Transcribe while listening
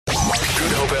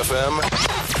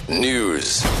FM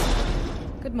News.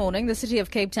 Good morning. The City of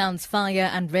Cape Town's fire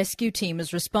and rescue team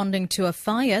is responding to a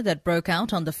fire that broke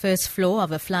out on the first floor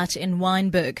of a flat in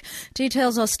Wynberg.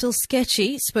 Details are still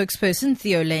sketchy. Spokesperson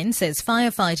Theo Lane says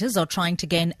firefighters are trying to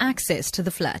gain access to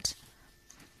the flat.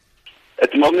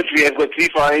 At the moment, we have got 3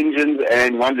 fire engines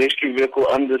and 1 rescue vehicle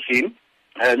on the scene.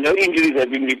 No injuries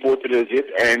have been reported as yet,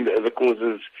 and the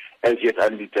causes as yet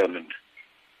undetermined.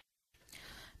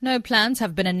 No plans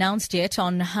have been announced yet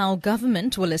on how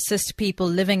government will assist people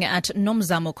living at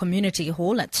Nomzamo Community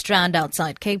Hall at Strand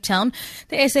outside Cape Town.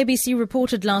 The SABC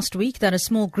reported last week that a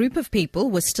small group of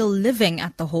people were still living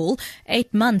at the hall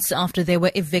 8 months after they were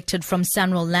evicted from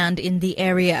Sanral land in the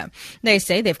area. They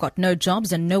say they've got no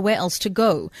jobs and nowhere else to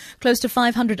go. Close to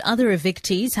 500 other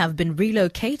evictees have been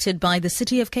relocated by the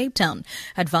City of Cape Town.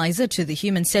 Advisor to the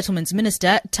Human Settlements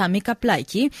Minister, Tamika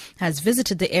Plaiki, has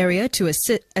visited the area to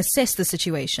assess the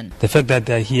situation. The fact that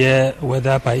they're here,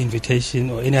 whether by invitation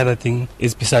or any other thing,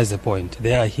 is besides the point.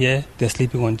 They are here, they're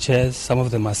sleeping on chairs, some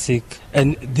of them are sick.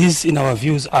 And these, in our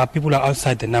views, are people are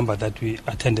outside the number that we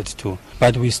attended to.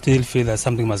 But we still feel that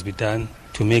something must be done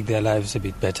to make their lives a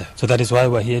bit better. So that is why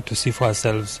we're here to see for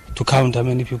ourselves, to count how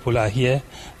many people are here.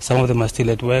 Some of them are still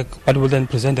at work, but we'll then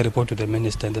present the report to the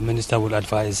minister, and the minister will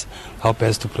advise how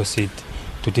best to proceed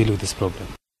to deal with this problem.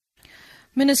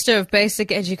 Minister of Basic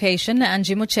Education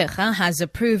Angie Motshekga has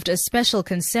approved a special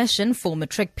concession for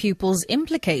matric pupils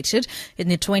implicated in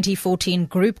the 2014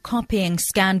 group copying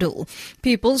scandal.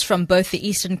 Pupils from both the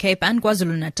Eastern Cape and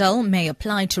KwaZulu-Natal may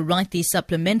apply to write these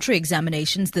supplementary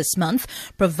examinations this month,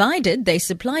 provided they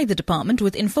supply the department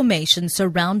with information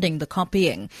surrounding the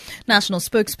copying. National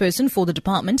spokesperson for the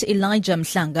department, Elijah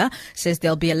Mhlanga, says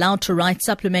they'll be allowed to write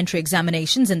supplementary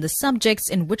examinations in the subjects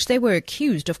in which they were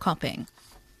accused of copying.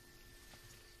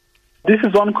 This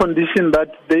is on condition that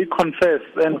they confess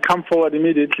and come forward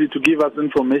immediately to give us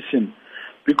information,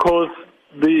 because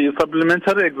the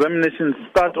supplementary examinations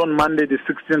start on Monday, the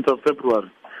 16th of February.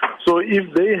 So if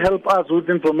they help us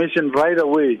with information right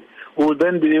away, we will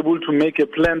then be able to make a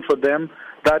plan for them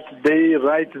that they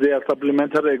write their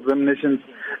supplementary examinations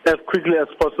as quickly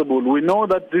as possible. We know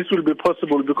that this will be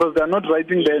possible because they are not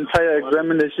writing the entire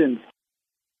examinations.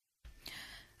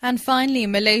 And finally,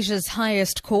 Malaysia's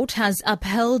highest court has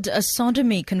upheld a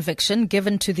sodomy conviction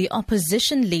given to the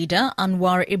opposition leader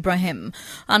Anwar Ibrahim.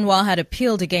 Anwar had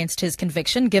appealed against his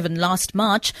conviction given last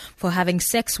March for having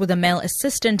sex with a male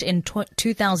assistant in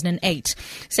 2008.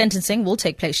 Sentencing will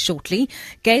take place shortly.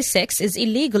 Gay sex is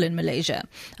illegal in Malaysia.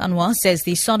 Anwar says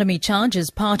the sodomy charge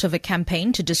is part of a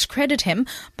campaign to discredit him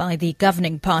by the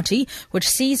governing party, which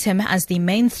sees him as the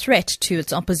main threat to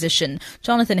its opposition.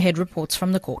 Jonathan Head reports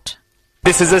from the court.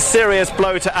 This is a serious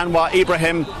blow to Anwar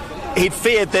Ibrahim. He'd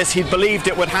feared this, he'd believed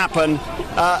it would happen.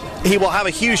 He will have a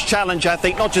huge challenge, I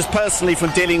think, not just personally from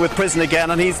dealing with prison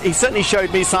again, and he certainly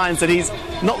showed me signs that he's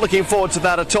not looking forward to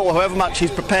that at all, however much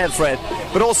he's prepared for it,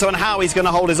 but also in how he's going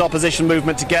to hold his opposition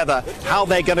movement together, how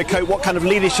they're going to cope, what kind of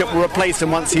leadership will replace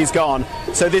him once he's gone.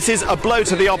 So this is a blow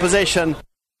to the opposition.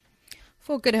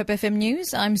 For Good Hope FM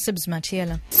News, I'm Sibs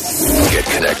Matiela. Get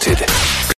connected.